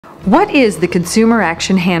What is the Consumer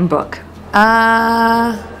Action Handbook?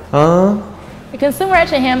 The Consumer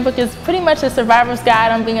Action Handbook is pretty much a survivor's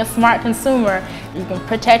guide on being a smart consumer. You can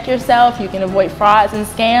protect yourself, you can avoid frauds and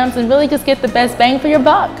scams, and really just get the best bang for your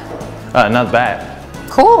buck. Not bad.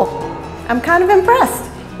 Cool. I'm kind of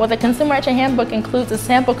impressed. Well, the Consumer Action Handbook includes a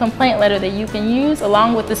sample complaint letter that you can use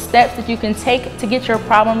along with the steps that you can take to get your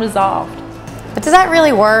problem resolved. But does that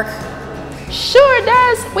really work? Sure it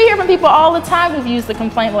does. We hear from people all the time who've used the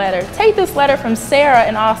complaint letter. Take this letter from Sarah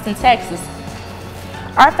in Austin, Texas.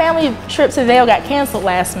 Our family trip to Vail got canceled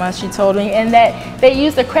last month, she told me, and that they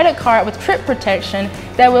used a credit card with trip protection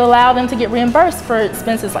that would allow them to get reimbursed for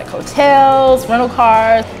expenses like hotels, rental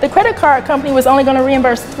cars. The credit card company was only going to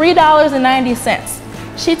reimburse $3.90.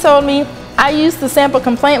 She told me, I used the sample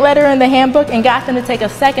complaint letter in the handbook and got them to take a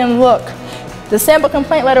second look. The sample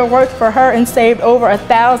complaint letter worked for her and saved over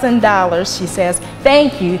 $1,000, she says.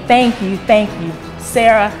 Thank you, thank you, thank you.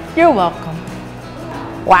 Sarah, you're welcome.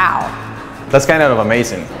 Wow. That's kind of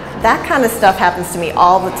amazing. That kind of stuff happens to me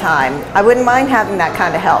all the time. I wouldn't mind having that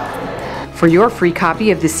kind of help. For your free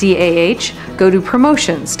copy of the CAH, go to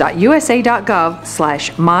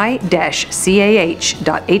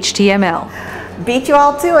promotions.usa.gov/my-cah.html. Beat you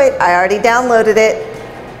all to it. I already downloaded it.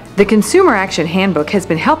 The Consumer Action Handbook has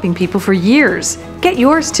been helping people for years. Get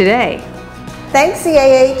yours today. Thanks,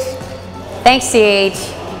 CAH. Thanks, CAH.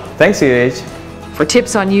 Thanks, CH. For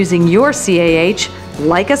tips on using your CAH,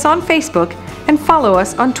 like us on Facebook and follow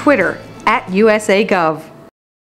us on Twitter @USAGov.